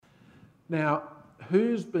Now,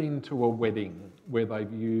 who's been to a wedding where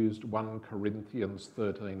they've used 1 Corinthians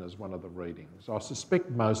 13 as one of the readings? I suspect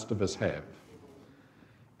most of us have.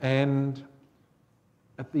 And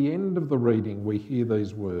at the end of the reading, we hear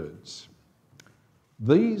these words: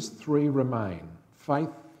 "These 3 remain,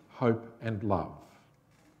 faith, hope and love.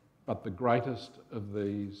 But the greatest of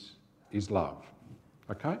these is love."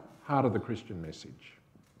 Okay? Heart of the Christian message.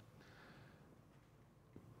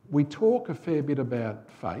 We talk a fair bit about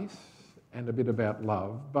faith and a bit about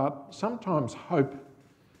love, but sometimes hope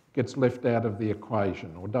gets left out of the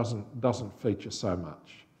equation or doesn't feature so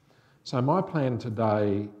much. So my plan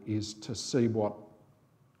today is to see what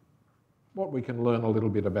we can learn a little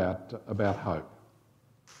bit about hope.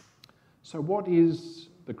 So what is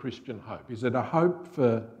the Christian hope? Is it a hope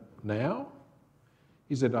for now?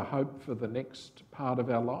 Is it a hope for the next part of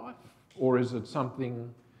our life? Or is it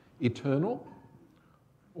something eternal?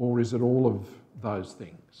 Or is it all of those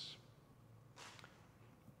things?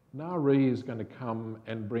 Nari is going to come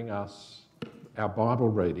and bring us our Bible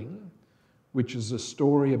reading, which is a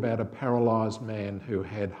story about a paralysed man who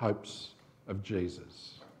had hopes of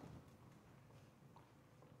Jesus.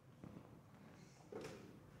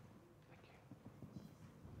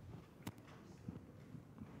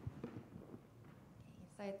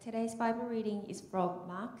 So today's Bible reading is from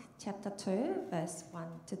Mark chapter 2, verse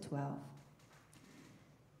 1 to 12.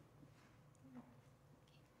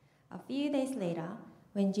 A few days later,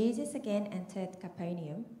 when Jesus again entered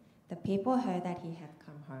Capernaum, the people heard that he had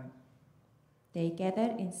come home. They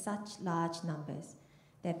gathered in such large numbers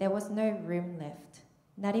that there was no room left,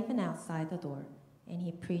 not even outside the door, and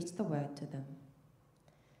he preached the word to them.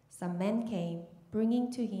 Some men came,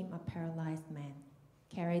 bringing to him a paralyzed man,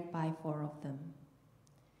 carried by 4 of them.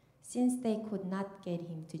 Since they could not get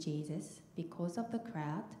him to Jesus because of the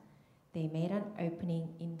crowd, they made an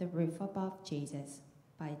opening in the roof above Jesus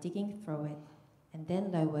by digging through it and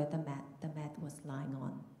then lowered the mat was lying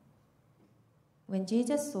on. When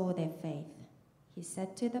Jesus saw their faith, he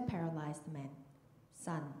said to the paralyzed man,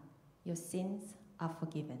 "Son, your sins are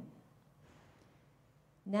forgiven."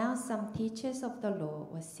 Now some teachers of the law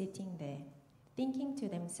were sitting there, thinking to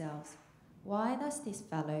themselves, "Why does this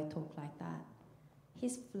fellow talk like that?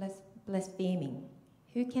 He's blaspheming.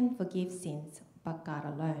 Who can forgive sins but God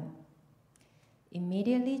alone?"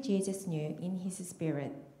 Immediately Jesus knew in his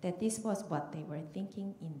spirit that this was what they were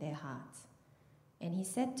thinking in their hearts. And he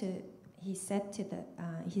said to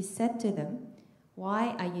them, "Why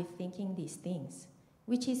are you thinking these things?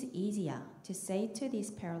 Which is easier, to say to this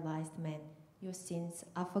paralyzed man, 'Your sins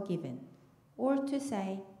are forgiven,' or to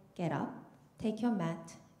say, 'Get up, take your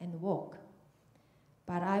mat and walk'?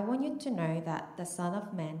 But I want you to know that the Son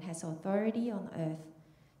of Man has authority on earth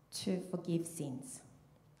to forgive sins."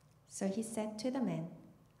 So he said to the man,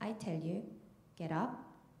 "I tell you, get up,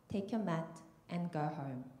 take your mat, and go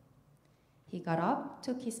home." He got up,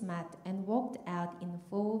 took his mat, and walked out in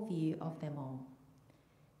full view of them all.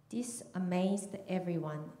 This amazed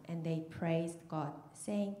everyone, and they praised God,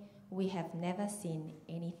 saying, "We have never seen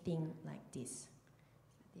anything like this."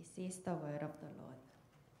 This is the word of the Lord.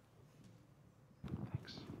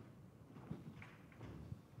 Thanks.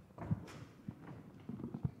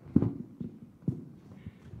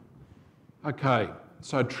 Okay,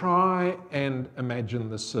 so try and imagine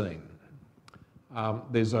the scene.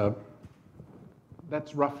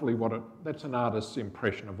 That's roughly that's an artist's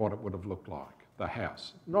impression of what it would have looked like, the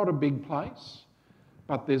house. Not a big place,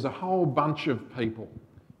 but there's a whole bunch of people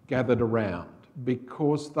gathered around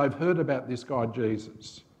because they've heard about this guy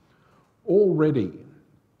Jesus. Already,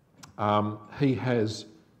 he has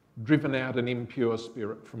driven out an impure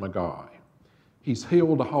spirit from a guy. He's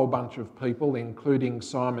healed a whole bunch of people, including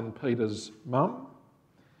Simon Peter's mum,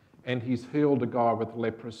 and he's healed a guy with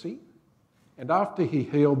leprosy. And after he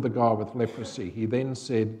healed the guy with leprosy, he then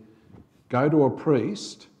said, "Go to a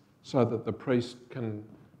priest so that the priest can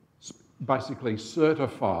basically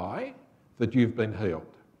certify that you've been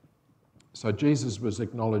healed." So Jesus was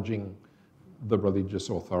acknowledging the religious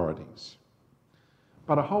authorities.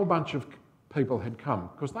 But a whole bunch of people had come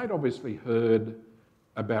because they'd obviously heard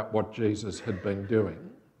about what Jesus had been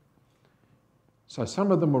doing. So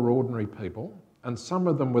some of them were ordinary people and some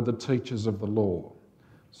of them were the teachers of the law.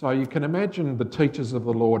 So you can imagine the teachers of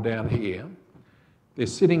the law down here. They're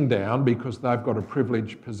sitting down because they've got a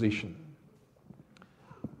privileged position.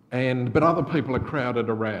 But other people are crowded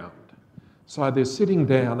around. So they're sitting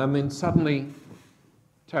down and then suddenly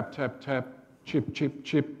tap, tap, tap, chip, chip,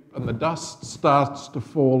 chip, and the dust starts to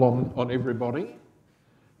fall on everybody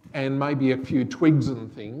and maybe a few twigs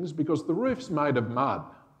and things because the roof's made of mud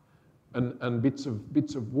and bits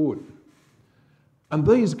of wood. And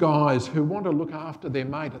these guys who want to look after their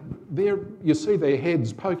mate, you see their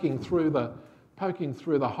heads poking through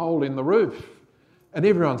the hole in the roof. And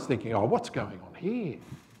everyone's thinking, oh, what's going on here?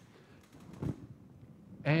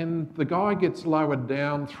 And the guy gets lowered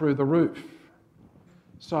down through the roof.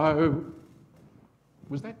 So,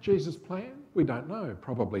 was that Jesus' plan? We don't know,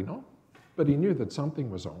 probably not. But he knew that something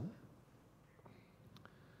was on.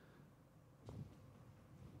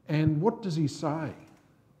 And what does he say?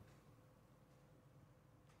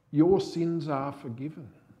 Your sins are forgiven.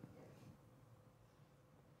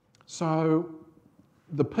 So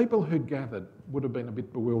the people who gathered would have been a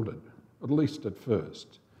bit bewildered, at least at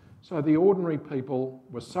first. So the ordinary people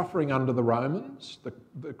were suffering under the Romans,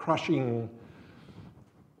 the crushing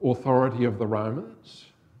authority of the Romans.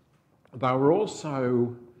 They were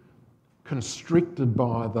also constricted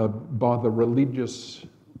by the religious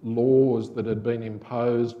laws that had been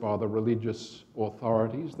imposed by the religious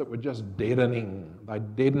authorities that were just deadening. They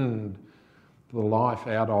deadened the life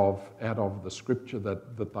out of the scripture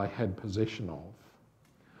that they had possession of.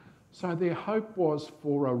 So their hope was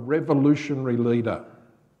for a revolutionary leader,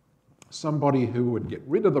 somebody who would get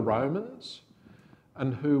rid of the Romans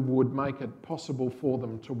and who would make it possible for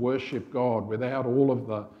them to worship God without all of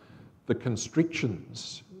the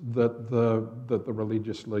constrictions that the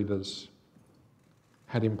religious leaders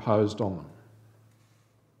had imposed on them.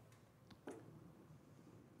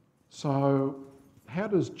 So how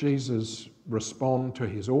does Jesus respond to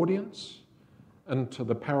his audience and to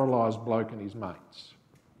the paralysed bloke and his mates?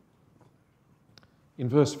 In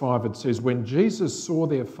verse 5 it says, when Jesus saw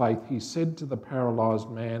their faith, he said to the paralysed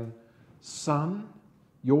man, son,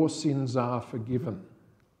 your sins are forgiven.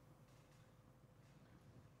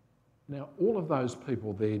 Now, all of those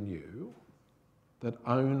people there knew that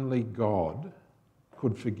only God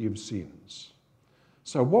could forgive sins.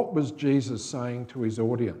 So what was Jesus saying to his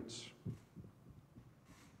audience?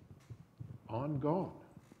 I'm God.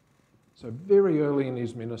 So very early in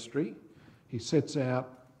his ministry, he sets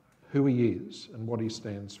out who he is and what he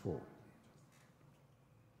stands for.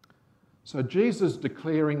 So Jesus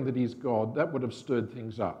declaring that he's God, that would have stirred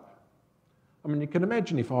things up. I mean, you can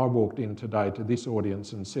imagine if I walked in today to this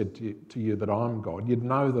audience and said to you that I'm God, you'd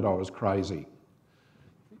know that I was crazy.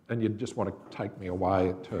 And you'd just want to take me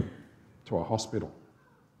away to a hospital.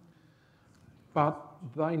 But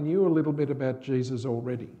they knew a little bit about Jesus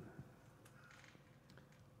already.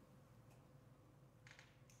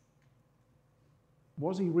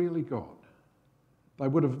 Was he really God? They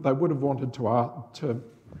would have wanted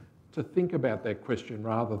to think about that question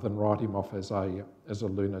rather than write him off as a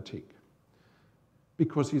lunatic.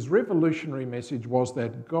 Because his revolutionary message was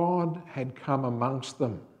that God had come amongst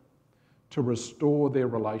them to restore their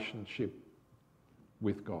relationship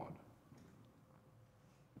with God.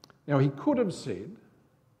 Now, he could have said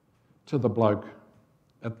to the bloke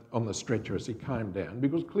on the stretcher as he came down,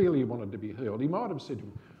 because clearly he wanted to be healed, he might have said to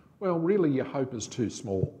him, well, really your hope is too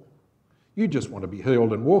small. You just want to be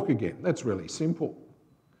healed and walk again. That's really simple.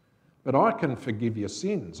 But I can forgive your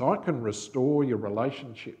sins. I can restore your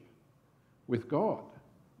relationship with God.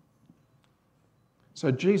 So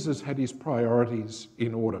Jesus had his priorities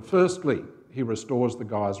in order. Firstly, he restores the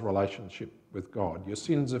guy's relationship with God. Your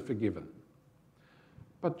sins are forgiven.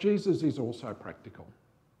 But Jesus is also practical.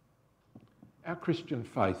 Our Christian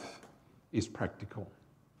faith is practical.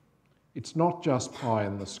 It's not just pie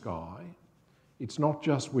in the sky. It's not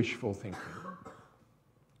just wishful thinking.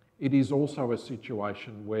 It is also a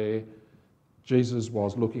situation where Jesus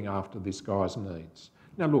was looking after this guy's needs.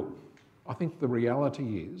 Now look, I think the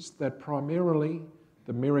reality is that primarily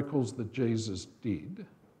the miracles that Jesus did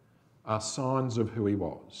are signs of who he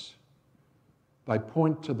was. They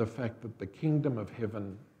point to the fact that the kingdom of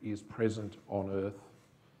heaven is present on earth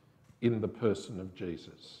in the person of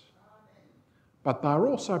Jesus. But they're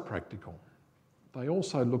also practical. They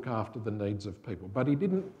also look after the needs of people. But he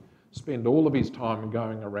didn't spend all of his time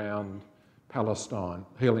going around Palestine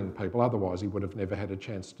healing people, otherwise he would have never had a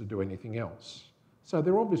chance to do anything else. So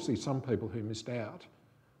there are obviously some people who missed out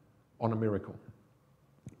on a miracle.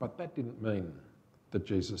 But that didn't mean that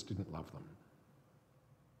Jesus didn't love them.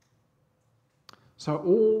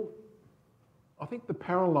 So I think the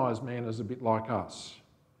paralysed man is a bit like us.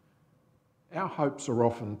 Our hopes are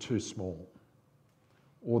often too small,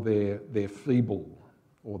 or they're feeble,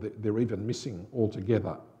 or they're even missing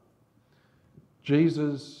altogether.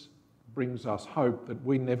 Jesus brings us hope that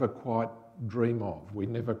we never quite dream of, we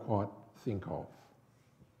never quite think of.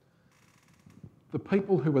 The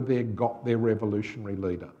people who were there got their revolutionary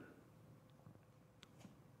leader.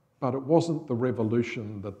 But it wasn't the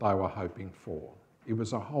revolution that they were hoping for. It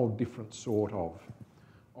was a whole different sort of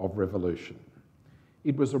revolution.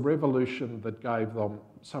 It was a revolution that gave them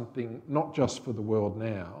something not just for the world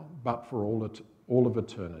now, but for all of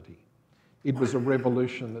eternity. It was a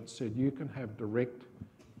revolution that said you can have direct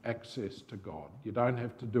access to God. You don't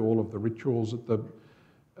have to do all of the rituals at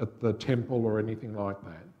the temple or anything like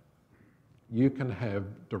that. You can have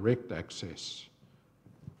direct access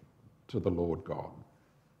to the Lord God.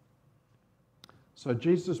 So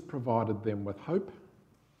Jesus provided them with hope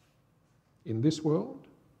in this world.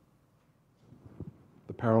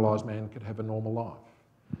 The paralysed man could have a normal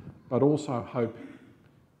life, but also hope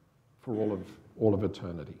for all of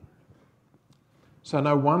eternity. So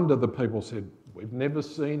no wonder the people said, we've never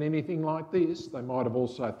seen anything like this. They might have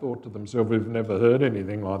also thought to themselves, we've never heard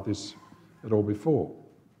anything like this at all before.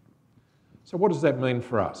 So what does that mean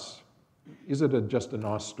for us? Is it just a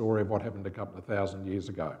nice story of what happened a couple of thousand years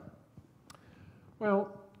ago?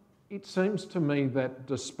 Well, it seems to me that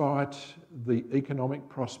despite the economic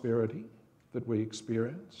prosperity that we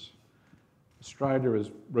experience, Australia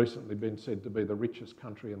has recently been said to be the richest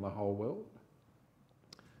country in the whole world.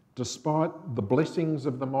 Despite the blessings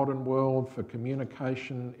of the modern world for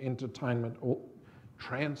communication, entertainment,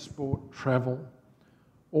 transport, travel,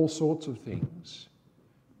 all sorts of things,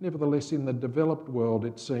 nevertheless in the developed world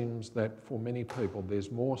it seems that for many people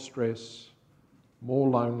there's more stress, more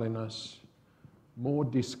loneliness, more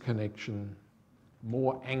disconnection,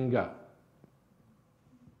 more anger.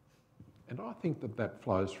 And I think that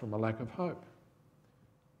flows from a lack of hope,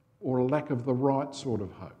 or a lack of the right sort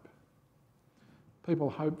of hope. People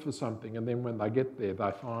hope for something and then when they get there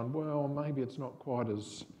they find, well, maybe it's not quite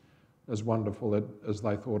as wonderful as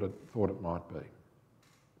they thought it might be.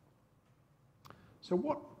 So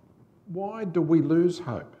why do we lose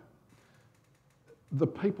hope? The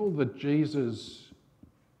people that Jesus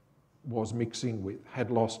was mixing with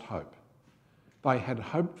had lost hope. They had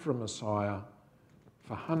hoped for a Messiah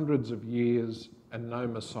for hundreds of years and no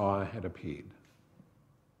Messiah had appeared.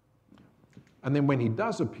 And then when he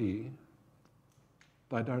does appear,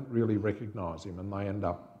 they don't really recognise him and they end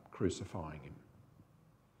up crucifying him.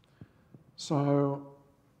 So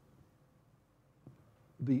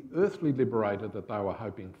the earthly liberator that they were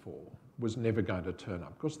hoping for was never going to turn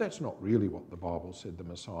up, because that's not really what the Bible said the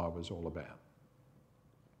Messiah was all about.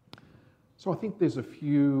 So I think there's a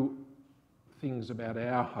few things about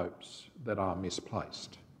our hopes that are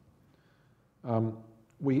misplaced.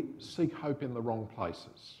 We seek hope in the wrong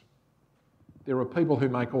places. There are people who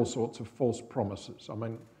make all sorts of false promises. I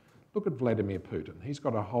mean, look at Vladimir Putin. He's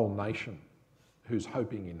got a whole nation who's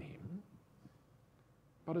hoping in him,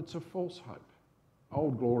 but it's a false hope.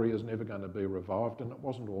 Old glory is never going to be revived, and it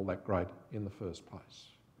wasn't all that great in the first place.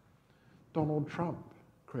 Donald Trump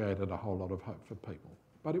created a whole lot of hope for people,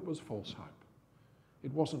 but it was false hope.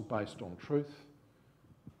 It wasn't based on truth.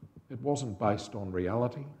 It wasn't based on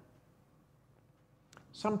reality.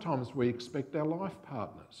 Sometimes we expect our life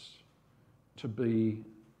partners to be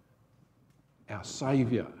our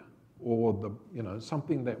saviour, or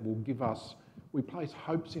something that will give us, we place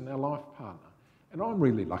hopes in our life partner. And I'm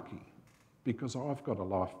really lucky because I've got a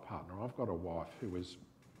life partner, I've got a wife who is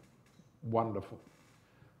wonderful,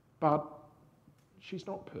 but she's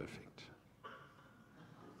not perfect.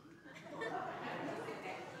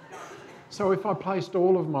 So if I placed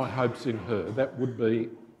all of my hopes in her, that would be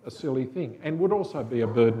a silly thing and would also be a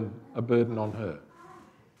burden on her.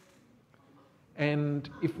 And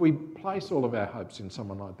if we place all of our hopes in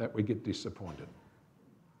someone like that, we get disappointed.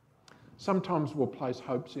 Sometimes we'll place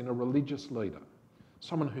hopes in a religious leader,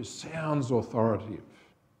 someone who sounds authoritative.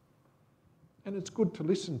 And it's good to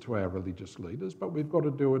listen to our religious leaders, but we've got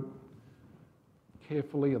to do it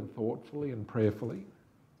carefully and thoughtfully and prayerfully,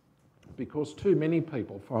 because too many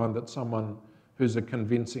people find that someone who's a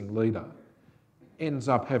convincing leader ends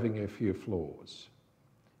up having a few flaws,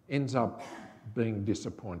 ends up being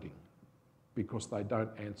disappointing, because they don't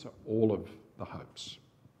answer all of the hopes.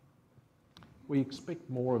 We expect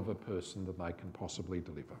more of a person than they can possibly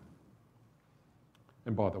deliver.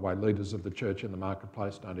 And by the way, leaders of the church in the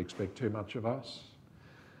marketplace don't expect too much of us.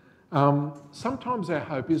 Sometimes our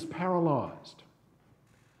hope is paralysed.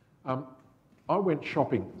 I went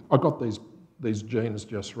shopping. I got these jeans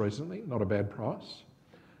just recently, not a bad price,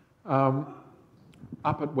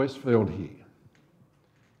 up at Westfield here.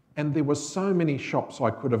 And there were so many shops I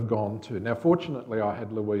could have gone to. Now, fortunately, I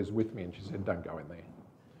had Louise with me and she said, don't go in there.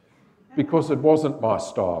 Because it wasn't my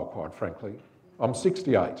style, quite frankly. I'm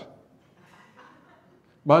 68.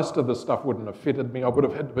 Most of the stuff wouldn't have fitted me. I would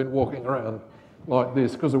have had to been walking around like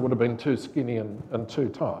this because it would have been too skinny and too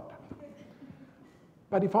tight.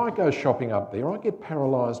 But if I go shopping up there, I get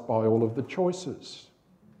paralysed by all of the choices.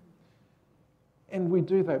 And we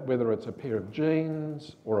do that whether it's a pair of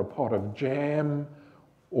jeans or a pot of jam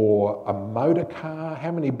or a motor car.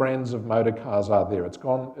 How many brands of motor cars are there?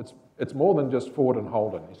 It's more than just Ford and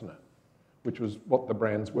Holden, isn't it? Which was what the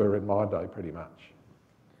brands were in my day, pretty much.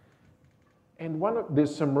 And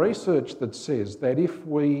there's some research that says that if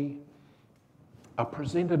we are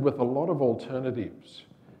presented with a lot of alternatives,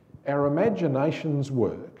 our imaginations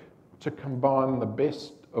work to combine the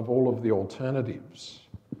best of all of the alternatives.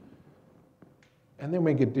 And then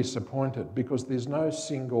we get disappointed because there's no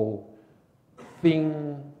single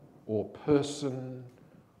thing or person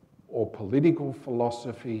or political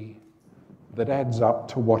philosophy that adds up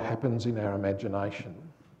to what happens in our imagination.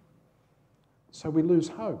 So we lose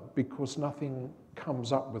hope because nothing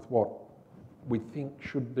comes up with what we think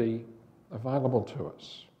should be available to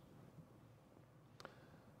us.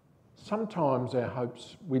 Sometimes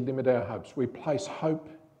we limit our hopes. We place hope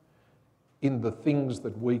in the things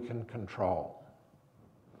that we can control.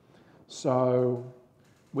 So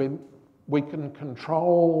we can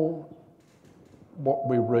control what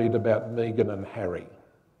we read about Meghan and Harry.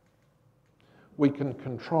 We can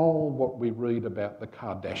control what we read about the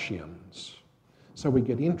Kardashians. So we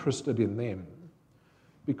get interested in them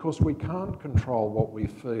because we can't control what we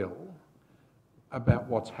feel about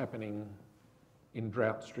what's happening in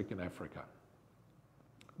drought-stricken Africa.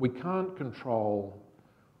 We can't control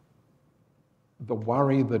the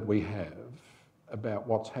worry that we have about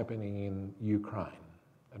what's happening in Ukraine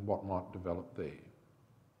and what might develop there.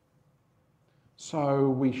 So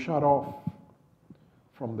we shut off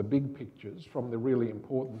from the big pictures, from the really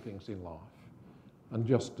important things in life, and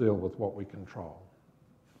just deal with what we control.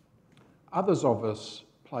 Others of us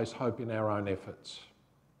place hope in our own efforts.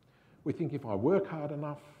 We think if I work hard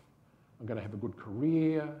enough, I'm going to have a good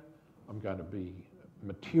career, I'm going to be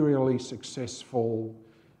materially successful.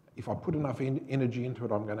 If I put enough energy into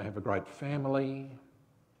it, I'm going to have a great family.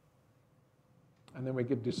 And then we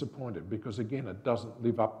get disappointed because, again, it doesn't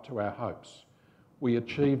live up to our hopes. We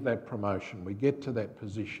achieve that promotion, we get to that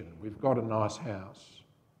position, we've got a nice house,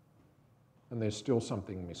 and there's still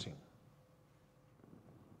something missing.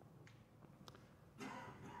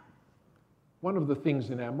 One of the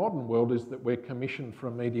things in our modern world is that we're commissioned for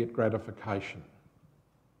immediate gratification.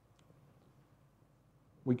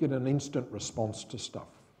 We get an instant response to stuff.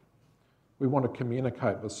 We want to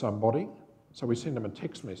communicate with somebody, so we send them a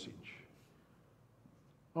text message.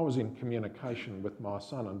 I was in communication with my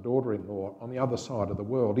son and daughter-in-law on the other side of the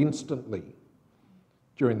world instantly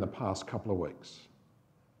during the past couple of weeks.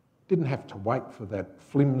 Didn't have to wait for that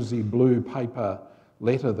flimsy blue paper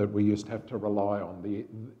letter that we used to have to rely on,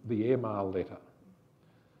 the airmail letter.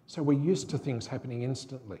 So we're used to things happening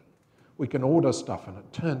instantly. We can order stuff and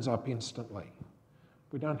it turns up instantly.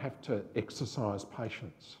 We don't have to exercise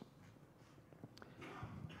patience.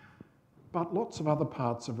 But lots of other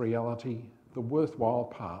parts of reality, the worthwhile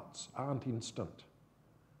parts, aren't instant.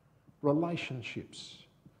 Relationships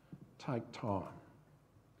take time.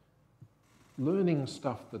 Learning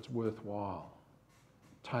stuff that's worthwhile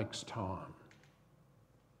takes time.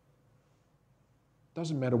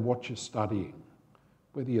 Doesn't matter what you're studying,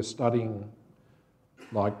 whether you're studying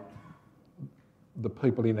like the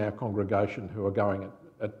people in our congregation who are going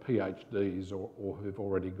at PhDs or who've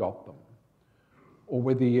already got them, or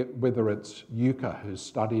whether it's Yuka who's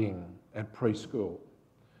studying at preschool,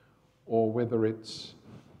 or whether it's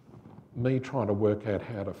me trying to work out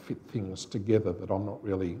how to fit things together that I'm not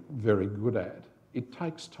really very good at. It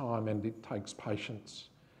takes time and it takes patience.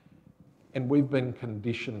 And we've been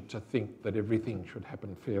conditioned to think that everything should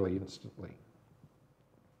happen fairly instantly.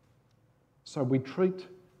 So we treat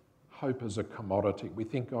hope as a commodity. We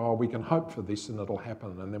think, oh, we can hope for this and it'll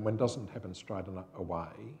happen. And then when it doesn't happen straight away,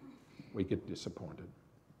 we get disappointed.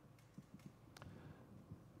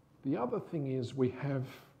 The other thing is we have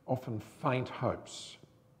often faint hopes.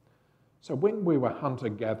 So when we were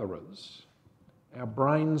hunter-gatherers, our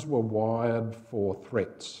brains were wired for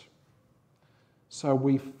threats. So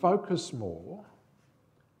we focus more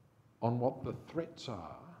on what the threats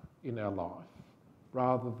are in our life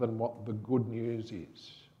rather than what the good news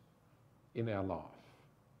is in our life.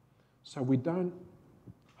 So we don't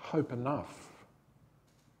hope enough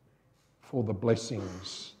for the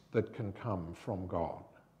blessings that can come from God.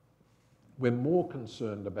 We're more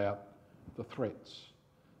concerned about the threats.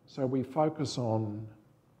 So we focus on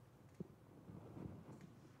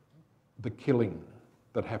the killing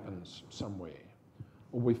that happens somewhere,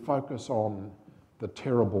 or we focus on the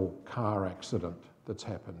terrible car accident that's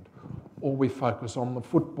happened, or we focus on the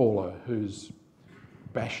footballer who's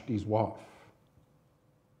bashed his wife,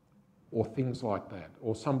 or things like that,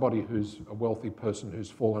 or somebody who's a wealthy person who's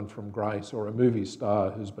fallen from grace, or a movie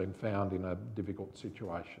star who's been found in a difficult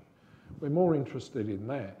situation. We're more interested in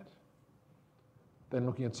that than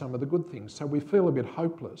looking at some of the good things. So we feel a bit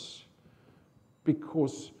hopeless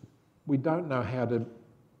because we don't know how to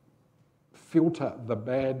filter the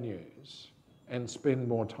bad news and spend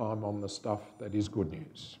more time on the stuff that is good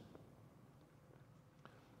news.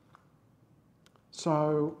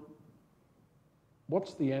 So,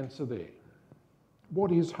 what's the answer there?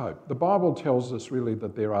 What is hope? The Bible tells us really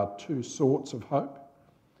that there are two sorts of hope.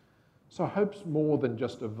 So hope's more than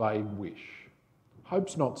just a vague wish.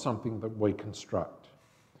 Hope's not something that we construct.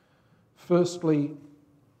 Firstly,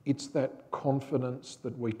 it's that confidence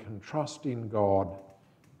that we can trust in God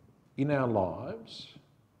in our lives,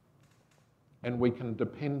 and we can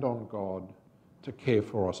depend on God to care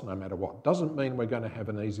for us no matter what. Doesn't mean we're going to have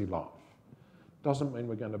an easy life. Doesn't mean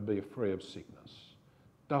we're going to be free of sickness.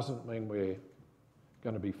 Doesn't mean we're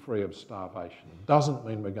going to be free of starvation. Doesn't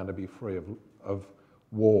mean we're going to be free of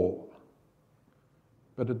war.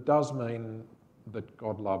 But it does mean that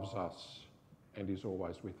God loves us and is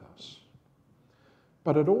always with us.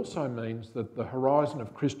 But it also means that the horizon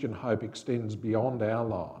of Christian hope extends beyond our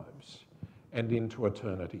lives and into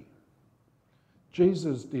eternity.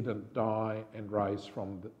 Jesus didn't die and raise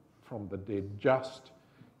from the dead just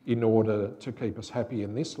in order to keep us happy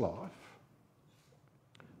in this life.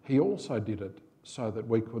 He also did it so that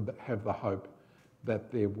we could have the hope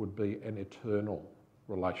that there would be an eternal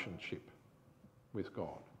relationship with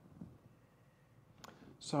God.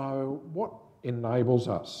 So what enables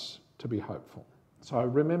us to be hopeful? So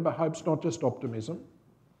remember, hope's not just optimism.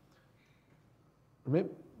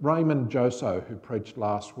 Remember Raymond Joso, who preached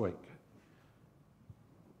last week.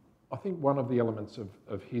 I think one of the elements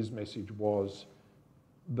of his message was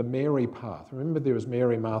the Mary path. Remember, there was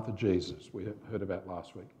Mary, Martha, Jesus, we heard about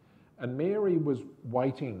last week. And Mary was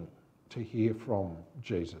waiting to hear from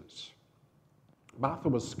Jesus. Martha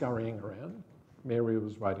was scurrying around. Mary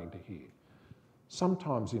was waiting to hear.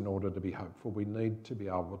 Sometimes in order to be hopeful, we need to be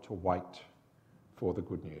able to wait for the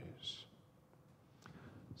good news.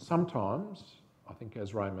 Sometimes, I think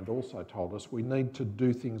as Raymond also told us, we need to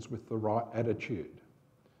do things with the right attitude.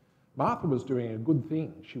 Martha was doing a good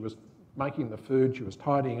thing. She was making the food, she was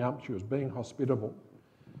tidying up, she was being hospitable,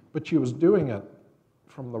 but she was doing it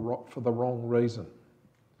for the wrong reason.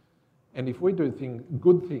 And if we do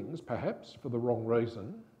good things, perhaps, for the wrong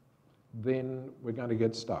reason, then we're going to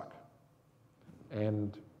get stuck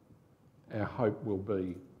and our hope will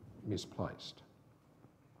be misplaced.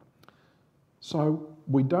 So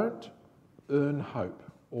we don't earn hope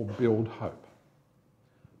or build hope.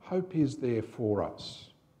 Hope is there for us.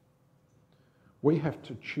 We have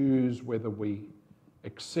to choose whether we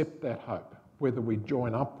accept that hope, whether we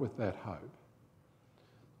join up with that hope.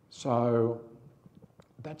 So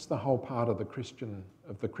that's the whole part of the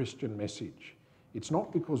Christian message. It's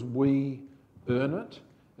not because we earn it.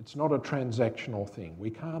 It's not a transactional thing. We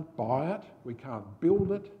can't buy it. We can't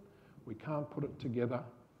build it. We can't put it together.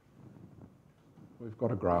 We've got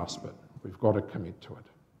to grasp it. We've got to commit to it.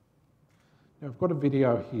 Now, I've got a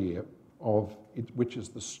video here of it, which is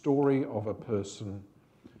the story of a person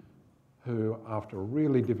who, after a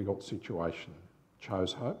really difficult situation,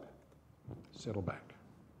 chose hope. Settle back.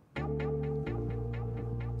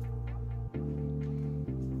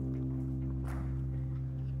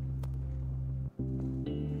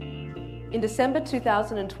 In December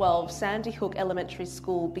 2012, Sandy Hook Elementary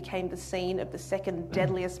School became the scene of the second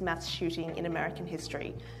deadliest mass shooting in American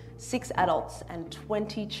history. 6 adults and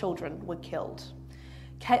 20 children were killed.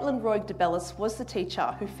 Caitlin Roig DeBellis was the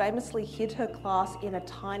teacher who famously hid her class in a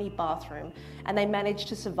tiny bathroom, and they managed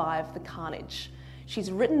to survive the carnage.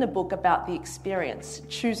 She's written a book about the experience,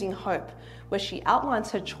 Choosing Hope, where she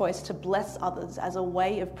outlines her choice to bless others as a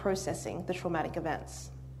way of processing the traumatic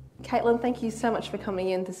events. Caitlin, thank you so much for coming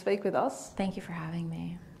in to speak with us. Thank you for having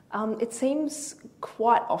me. It seems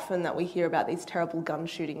quite often that we hear about these terrible gun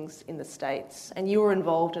shootings in the States, and you were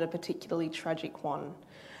involved in a particularly tragic one.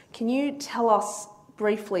 Can you tell us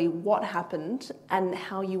briefly what happened and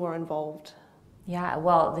how you were involved? Yeah,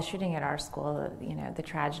 well, the shooting at our school, the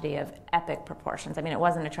tragedy of epic proportions. I mean, it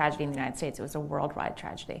wasn't a tragedy in the United States, it was a worldwide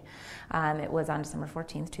tragedy. It was on December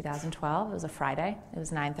 14th, 2012. It was a Friday. It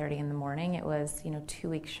was 9:30 in the morning. It was, 2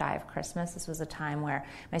 weeks shy of Christmas. This was a time where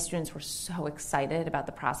my students were so excited about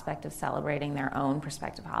the prospect of celebrating their own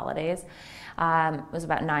prospective holidays. It was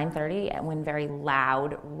about 9:30 when very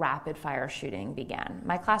loud, rapid-fire shooting began.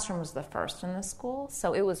 My classroom was the first in the school,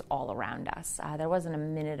 so it was all around us. There wasn't a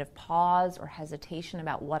minute of pause or hesitation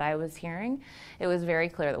about what I was hearing. It was very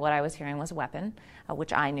clear that what I was hearing was a weapon,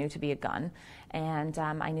 which I knew to be a gun, And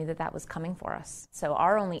I knew that that was coming for us. So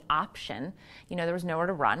our only option, there was nowhere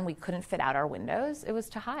to run. We couldn't fit out our windows. It was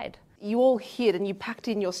to hide. You all hid and you packed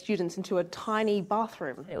in your students into a tiny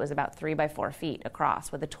bathroom. It was about 3 by 4 feet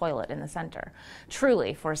across with a toilet in the center,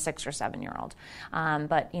 truly for a 6 or 7-year-old.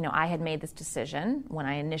 But I had made this decision when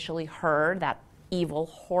I initially heard that evil,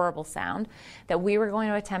 horrible sound that we were going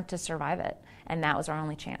to attempt to survive it. And that was our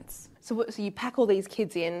only chance. So you pack all these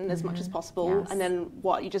kids in as much as possible, Yes. and then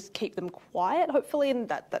what? You just keep them quiet, hopefully, and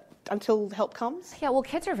that until help comes? Yeah, well,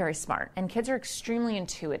 kids are very smart, and kids are extremely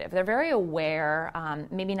intuitive. They're very aware,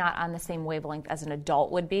 maybe not on the same wavelength as an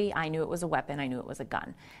adult would be. I knew it was a weapon. I knew it was a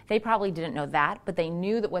gun. They probably didn't know that, but they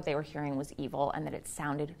knew that what they were hearing was evil and that it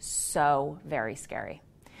sounded so very scary.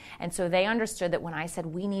 And so they understood that when I said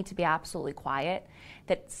we need to be absolutely quiet,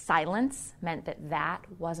 that silence meant that that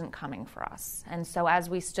wasn't coming for us. And so as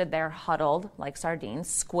we stood there huddled like sardines,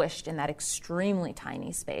 squished in that extremely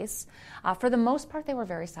tiny space, for the most part they were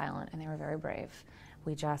very silent and they were very brave.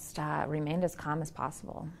 We just remained as calm as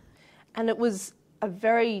possible. And it was a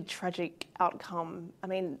very tragic outcome. I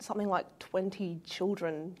mean, something like 20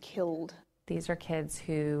 children killed. These are kids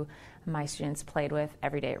who my students played with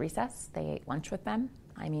every day at recess. They ate lunch with them.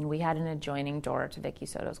 I mean, we had an adjoining door to Vicky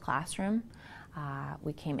Soto's classroom.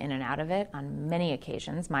 We came in and out of it on many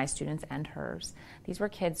occasions, my students and hers. These were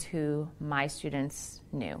kids who my students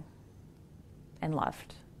knew and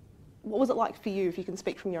loved. What was it like for you, if you can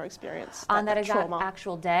speak from your experience? On that exact trauma?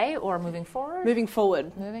 actual day or moving forward? Moving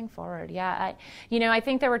forward. Moving forward, yeah. I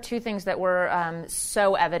think there were two things that were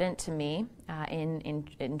so evident to me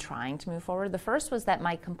in trying to move forward. The first was that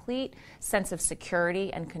my complete sense of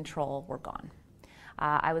security and control were gone.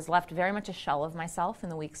 I was left very much a shell of myself in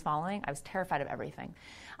the weeks following. I was terrified of everything.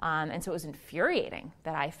 And so it was infuriating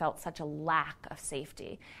that I felt such a lack of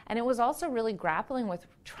safety. And it was also really grappling with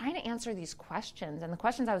trying to answer these questions. And the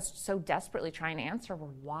questions I was so desperately trying to answer were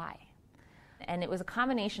why? And it was a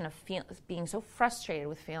combination of being so frustrated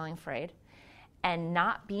with feeling afraid and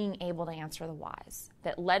not being able to answer the whys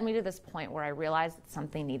that led me to this point where I realized that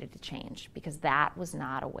something needed to change, because that was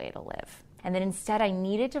not a way to live. And that instead I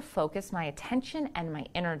needed to focus my attention and my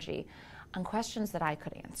energy on questions that I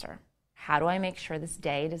could answer. How do I make sure this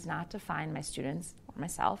day does not define my students or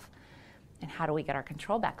myself? And how do we get our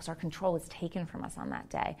control back? Because our control was taken from us on that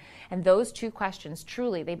day. And those two questions,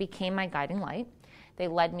 truly, they became my guiding light. They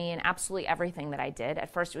led me in absolutely everything that I did.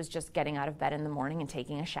 At first, it was just getting out of bed in the morning and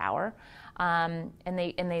taking a shower. And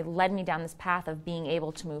they led me down this path of being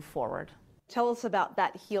able to move forward. Tell us about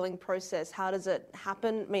that healing process. How does it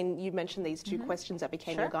happen? I mean, you mentioned these two questions that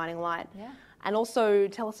became your guiding light. Yeah. And also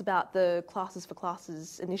tell us about the Classes for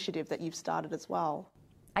Classes initiative that you've started as well.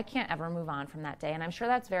 I can't ever move on from that day, and I'm sure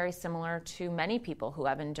that's very similar to many people who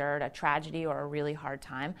have endured a tragedy or a really hard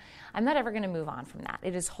time. I'm not ever going to move on from that.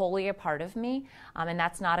 It is wholly a part of me, and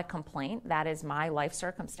that's not a complaint. That is my life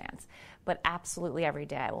circumstance. But absolutely every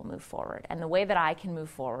day I will move forward. And the way that I can move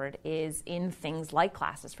forward is in things like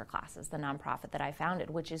Classes for Classes, the nonprofit that I founded,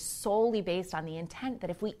 which is solely based on the intent that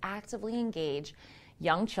if we actively engage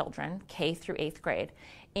young children, K through 8th grade,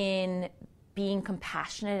 in being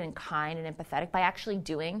compassionate and kind and empathetic by actually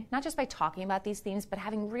doing, not just by talking about these themes, but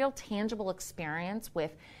having real tangible experience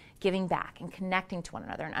with giving back and connecting to one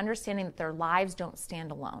another and understanding that their lives don't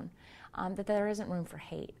stand alone, that there isn't room for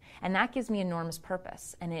hate. And that gives me enormous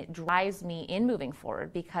purpose, and it drives me in moving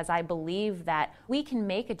forward, because I believe that we can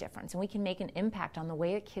make a difference and we can make an impact on the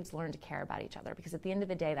way that kids learn to care about each other, because at the end of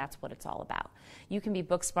the day, that's what it's all about. You can be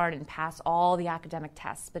book smart and pass all the academic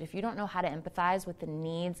tests, but if you don't know how to empathize with the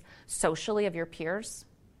needs socially of your peers,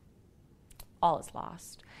 all is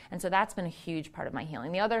lost. And so that's been a huge part of my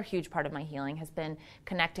healing. The other huge part of my healing has been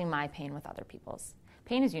connecting my pain with other people's.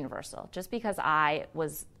 Pain is universal. Just because I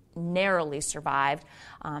was narrowly survived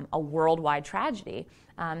a worldwide tragedy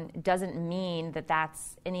doesn't mean that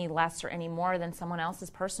that's any less or any more than someone else's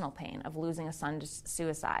personal pain of losing a son to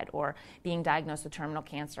suicide or being diagnosed with terminal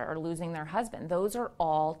cancer or losing their husband. Those are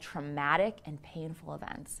all traumatic and painful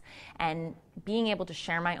events. And being able to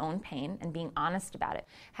share my own pain and being honest about it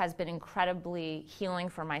has been incredibly healing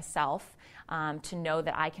for myself, to know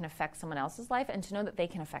that I can affect someone else's life and to know that they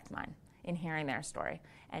can affect mine in hearing their story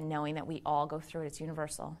and knowing that we all go through it. It's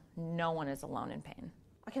universal. No one is alone in pain.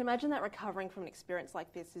 I can imagine that recovering from an experience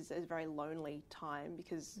like this is a very lonely time,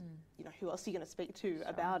 because who else are you going to speak to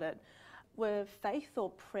about it? Were faith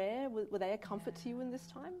or prayer, were they a comfort to you in this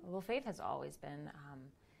time? Well, faith has always been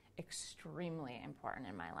extremely important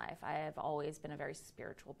in my life. I have always been a very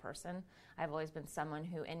spiritual person. I've always been someone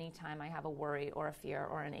who, anytime I have a worry or a fear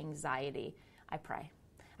or an anxiety, I pray.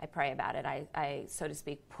 I pray about it. I so to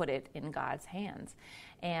speak, put it in God's hands.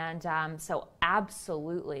 And so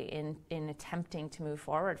absolutely in attempting to move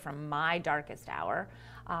forward from my darkest hour,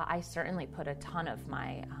 I certainly put a ton of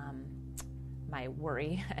my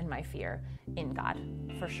worry and my fear in God,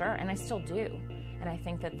 for sure. And I still do. And I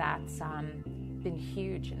think that that's been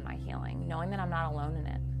huge in my healing, knowing that I'm not alone in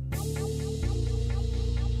it.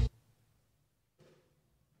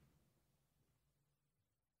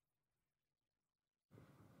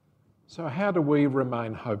 So how do we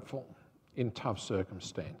remain hopeful in tough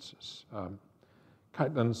circumstances?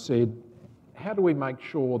 Caitlin said, how do we make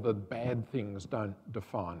sure that bad things don't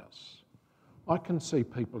define us? I can see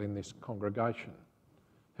people in this congregation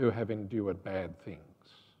who have endured bad things,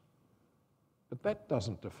 but that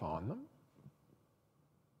doesn't define them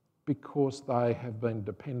because they have been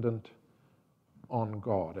dependent on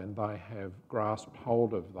God and they have grasped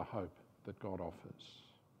hold of the hope that God offers.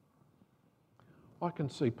 I can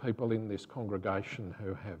see people in this congregation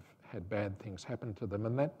who have had bad things happen to them,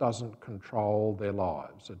 and that doesn't control their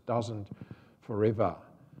lives. It doesn't forever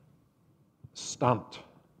stunt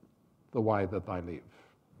the way that they live.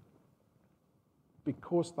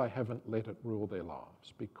 Because they haven't let it rule their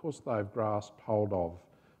lives, because they've grasped hold of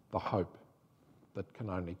the hope that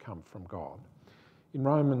can only come from God. In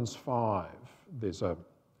Romans 5,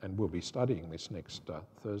 and we'll be studying this next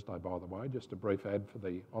Thursday, by the way, just a brief ad for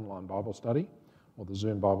the online Bible study, or the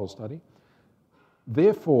Zoom Bible study.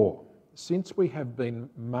 Therefore, since we have been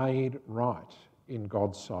made right in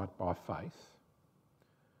God's sight by faith,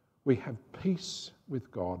 we have peace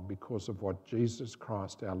with God because of what Jesus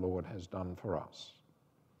Christ our Lord has done for us.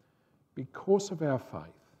 Because of our faith,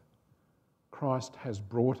 Christ has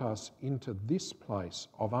brought us into this place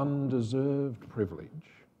of undeserved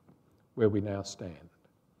privilege where we now stand.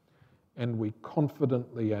 And we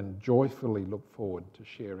confidently and joyfully look forward to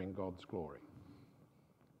sharing God's glory.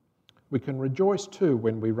 We can rejoice too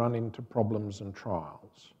when we run into problems and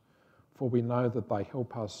trials, for we know that they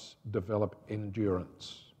help us develop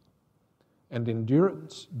endurance. And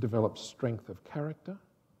endurance develops strength of character,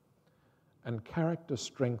 and character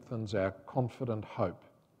strengthens our confident hope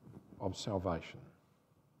of salvation.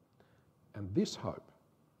 And this hope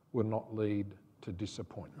will not lead to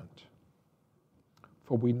disappointment.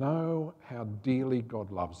 For we know how dearly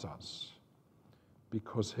God loves us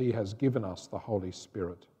because he has given us the Holy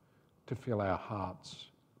Spirit to fill our hearts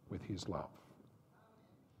with his love.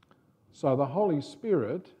 So the Holy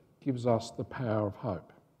Spirit gives us the power of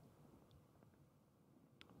hope,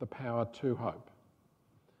 the power to hope.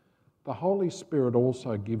 The Holy Spirit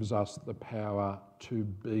also gives us the power to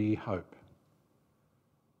be hope,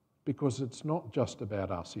 because it's not just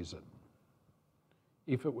about us, is it?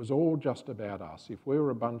 If it was all just about us, if we were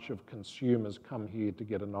a bunch of consumers come here to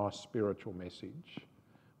get a nice spiritual message,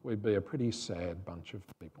 we'd be a pretty sad bunch of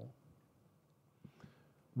people.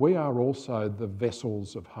 We are also the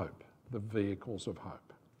vessels of hope, the vehicles of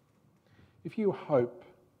hope. If you hope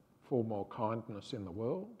for more kindness in the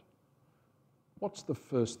world, what's the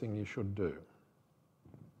first thing you should do?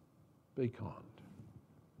 Be kind.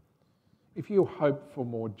 If you hope for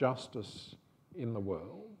more justice in the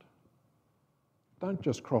world, don't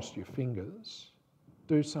just cross your fingers,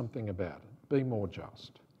 do something about it. Be more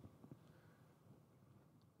just.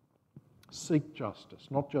 Seek justice,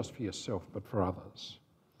 not just for yourself, but for others.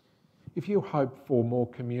 If you hope for more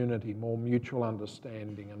community, more mutual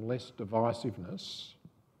understanding and less divisiveness,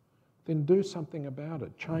 then do something about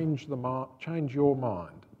it. Change your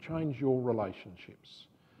mind, change your relationships,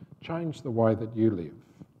 change the way that you live.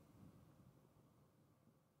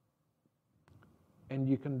 And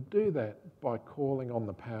you can do that by calling on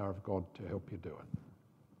the power of God to help you do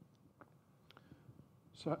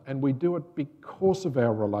it. And we do it because of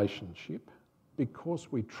our relationship,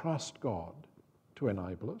 because we trust God to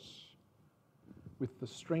enable us. With the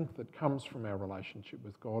strength that comes from our relationship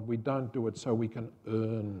with God, we don't do it so we can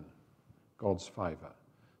earn God's favour,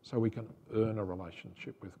 so we can earn a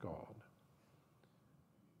relationship with God.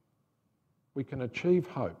 We can achieve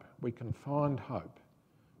hope, we can find hope,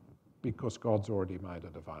 because God's already made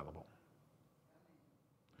it available.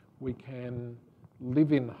 We can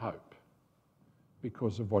live in hope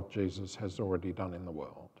because of what Jesus has already done in the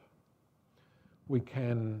world. We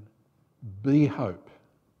can be hope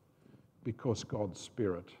because God's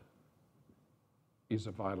Spirit is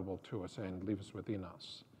available to us and lives within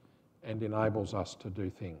us and enables us to do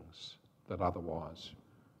things that otherwise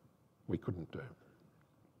we couldn't do.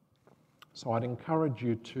 So I'd encourage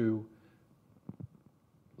you to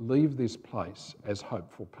leave this place as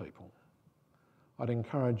hopeful people. I'd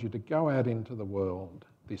encourage you to go out into the world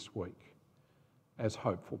this week as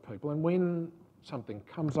hopeful people. And when something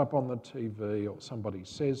comes up on the TV or somebody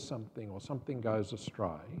says something or something goes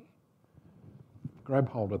astray, grab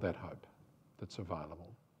hold of that hope that's available.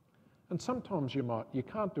 And sometimes you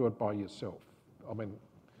can't do it by yourself. I mean,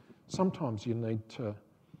 sometimes you need to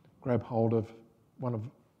grab hold of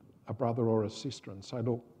a brother or a sister and say,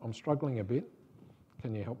 look, I'm struggling a bit,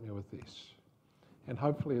 can you help me with this? And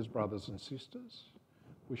hopefully as brothers and sisters,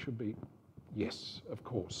 we should be, yes, of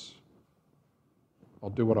course, I'll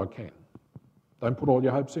do what I can. Don't put all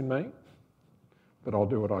your hopes in me, but I'll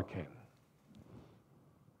do what I can.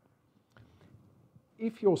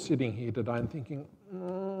 If you're sitting here today and thinking,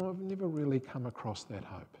 I've never really come across that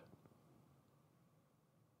hope,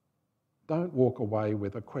 don't walk away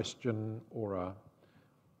with a question or a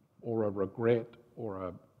regret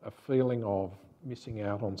or a feeling of missing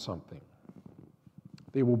out on something.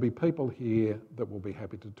 There will be people here that will be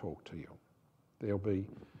happy to talk to you.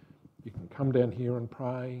 You can come down here and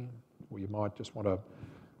pray, or you might just want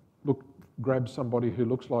to grab somebody who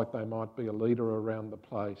looks like they might be a leader around the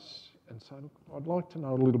place and say, look, I'd like to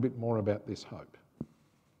know a little bit more about this hope.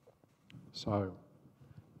 So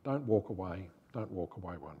don't walk away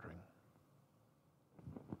wondering.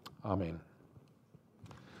 Amen.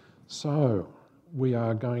 So we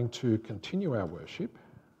are going to continue our worship,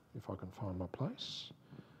 if I can find my place,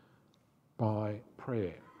 by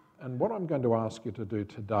prayer. And what I'm going to ask you to do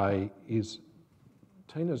today is,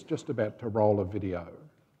 Tina's just about to roll a video.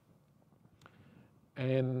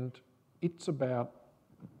 And it's about,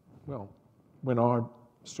 well, when I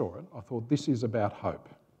saw it, I thought this is about hope.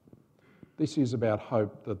 This is about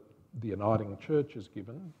hope that the Uniting Church has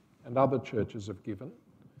given and other churches have given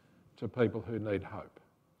to people who need hope.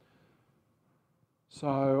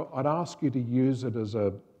 So I'd ask you to use it as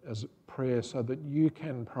a prayer so that you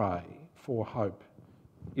can pray for hope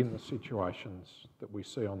in the situations that we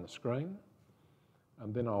see on the screen,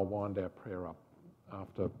 and then I'll wind our prayer up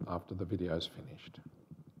after the video's finished.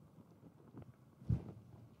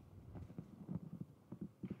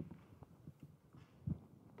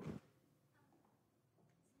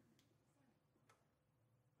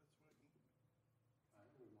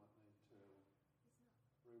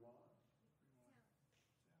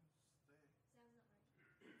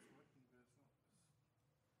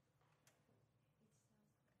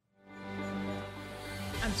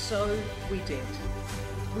 And so we did.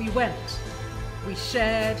 We went, we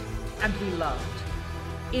shared, and we loved.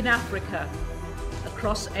 In Africa,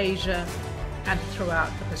 across Asia, and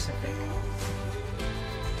throughout the Pacific.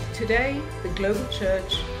 Today, the global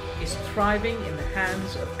church is thriving in the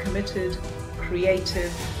hands of committed,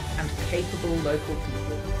 creative, and capable local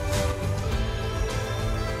people.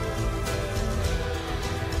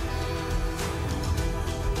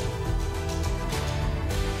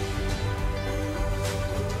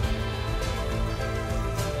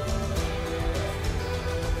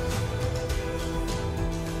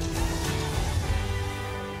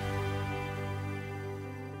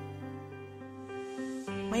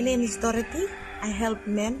 My name is Dorothy. I help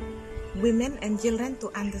men, women, and children to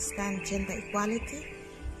understand gender equality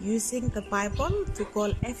using the Bible to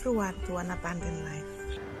call everyone to an abundant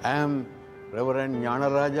life. I am Reverend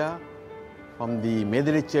Jnanaraja from the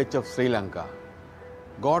Methodist Church of Sri Lanka.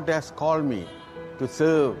 God has called me to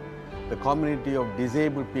serve the community of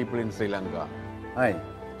disabled people in Sri Lanka. Hi,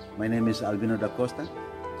 my name is Albino da Costa.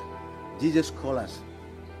 Jesus called us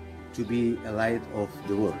to be a light of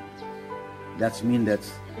the world. That means that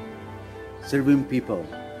serving people,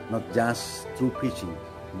 not just through preaching,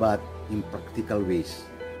 but in practical ways.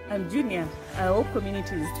 I'm Junior. I help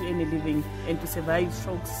communities to earn a living and to survive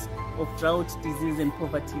shocks of drought, disease, and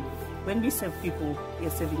poverty. When we serve people, we are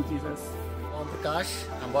serving Jesus. I'm Prakash.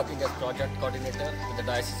 I'm working as project coordinator with the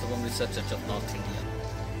Diocese of Amritsar Church of North India.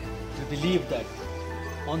 We believe that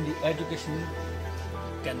only education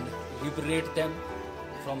can liberate them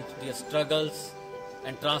from their struggles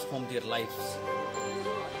and transform their lives.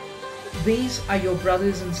 These are your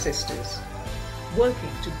brothers and sisters, working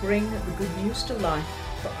to bring the good news to life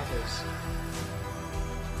for others.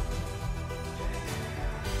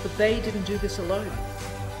 But they didn't do this alone.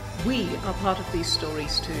 We are part of these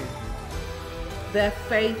stories too. Their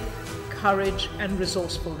faith, courage, and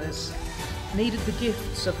resourcefulness needed the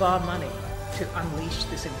gifts of our money to unleash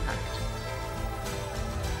this impact.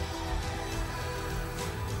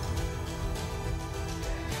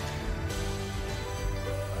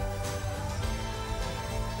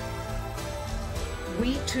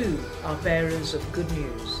 We too are bearers of good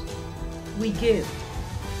news. We give,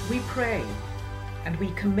 we pray, and we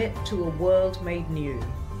commit to a world made new.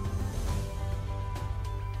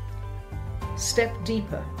 Step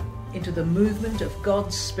deeper into the movement of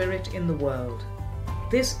God's Spirit in the world.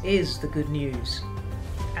 This is the good news,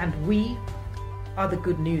 and we are the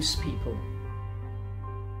good news people.